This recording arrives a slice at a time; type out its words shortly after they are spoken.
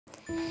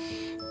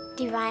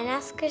Die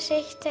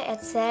Weihnachtsgeschichte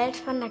erzählt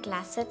von der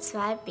Klasse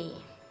 2b.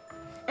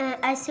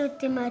 Also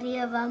die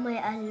Maria war mal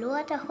allein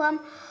daheim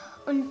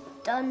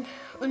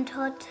und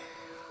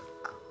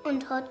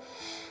hat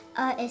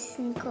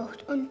Essen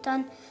gekocht. Und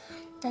dann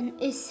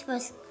ist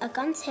ein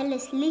ganz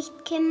helles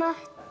Licht gekommen.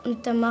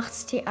 Und dann macht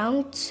sie die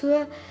Augen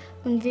zu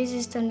und wie sie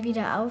es dann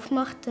wieder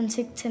aufmacht, dann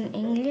sieht sie einen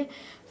Engel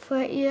vor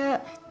ihr.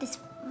 Das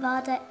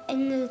war der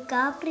Engel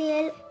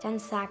Gabriel. Dann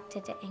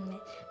sagte der Engel: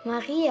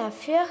 Maria,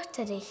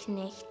 fürchte dich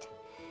nicht.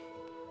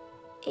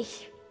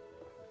 Ich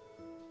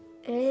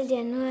will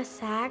dir nur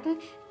sagen,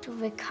 du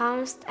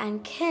bekommst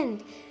ein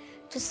Kind.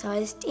 Du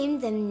sollst ihm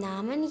den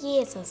Namen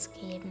Jesus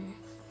geben.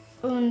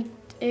 Und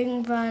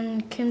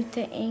irgendwann kommt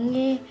der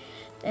Engel,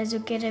 also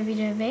geht er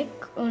wieder weg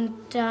und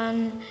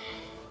dann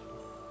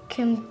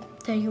kommt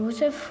der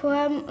Josef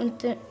vor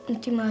und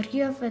die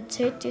Maria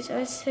erzählt das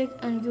alles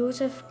an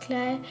Josef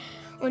gleich.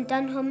 Und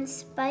dann haben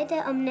sie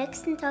beide am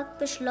nächsten Tag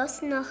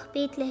beschlossen, nach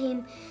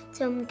Bethlehem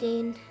zu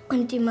gehen.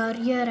 Und die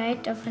Maria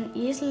reitet auf einen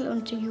Esel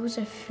und der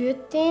Josef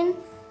führt den.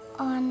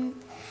 Und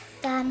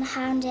dann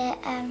haben die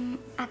eine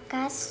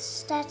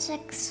Gaststätte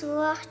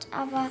gesucht,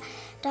 aber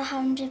da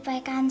haben die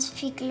bei ganz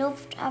viel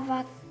gelobt,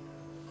 aber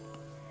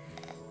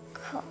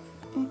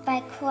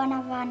bei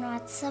keiner war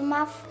nur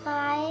Zimmer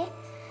frei.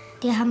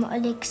 Die haben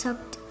alle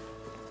gesagt,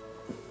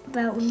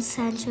 bei uns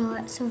sind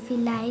schon so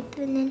viele Leute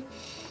drinnen.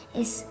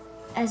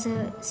 Also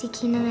sie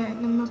können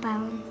nicht mehr bei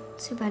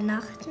uns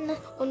übernachten.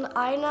 Und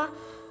einer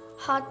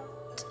hat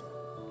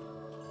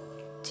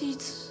die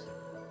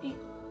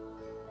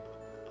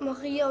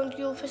Maria und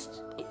Josef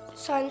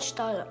seinen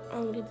Stall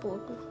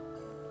angeboten.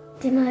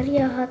 Die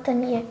Maria hat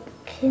dann ihr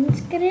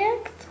Kind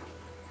gekriegt.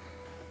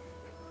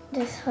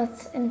 Das hat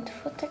sie in die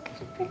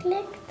Futterkrippe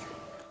gelegt.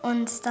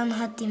 Und dann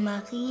hat die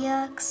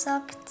Maria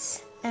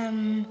gesagt,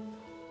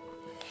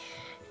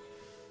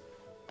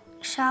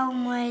 schau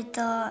mal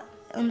da,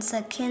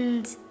 unser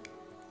Kind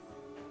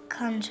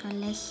kann schon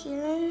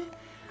lächeln.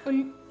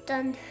 Und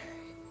dann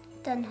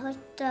hat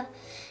der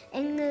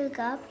Engel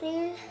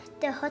Gabriel,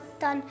 der hat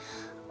dann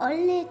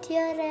alle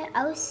Tiere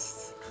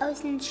aus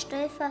dem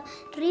Stall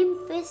vertrieben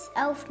bis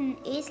auf den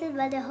Esel,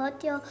 weil der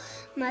hat ja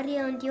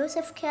Maria und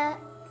Josef gehört,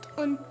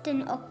 und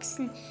den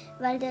Ochsen,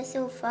 weil der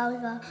so faul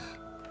war.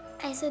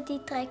 Also die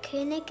 3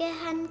 Könige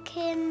haben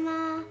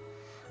gekommen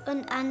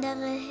und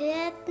andere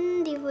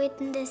Hirten, die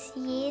wollten das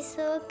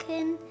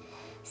Jesu-Kind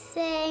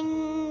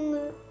sehen,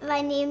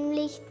 weil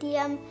nämlich die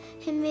am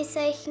Himmel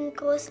solchen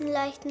großen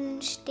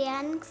leuchtenden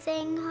Stern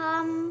gesehen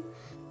haben.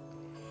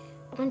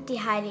 Und die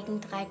heiligen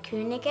 3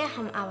 Könige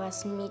haben auch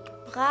was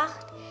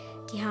mitgebracht.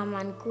 Die haben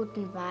einen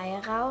guten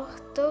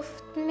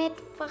Weihrauchduft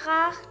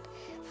mitgebracht,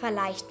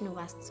 vielleicht nur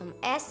was zum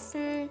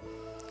Essen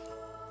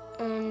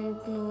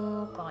und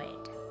nur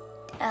Gold.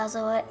 Also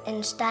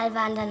im Stall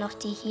waren dann noch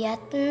die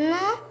Hirten.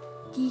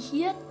 Die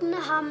Hirten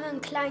haben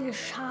ein kleines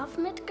Schaf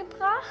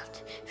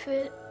mitgebracht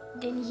für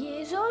den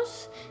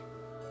Jesus,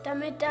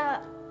 damit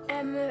er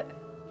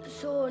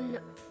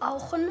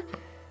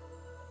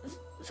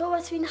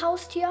sowas wie ein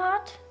Haustier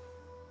hat.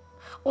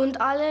 Und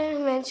alle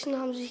Menschen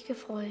haben sich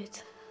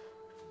gefreut.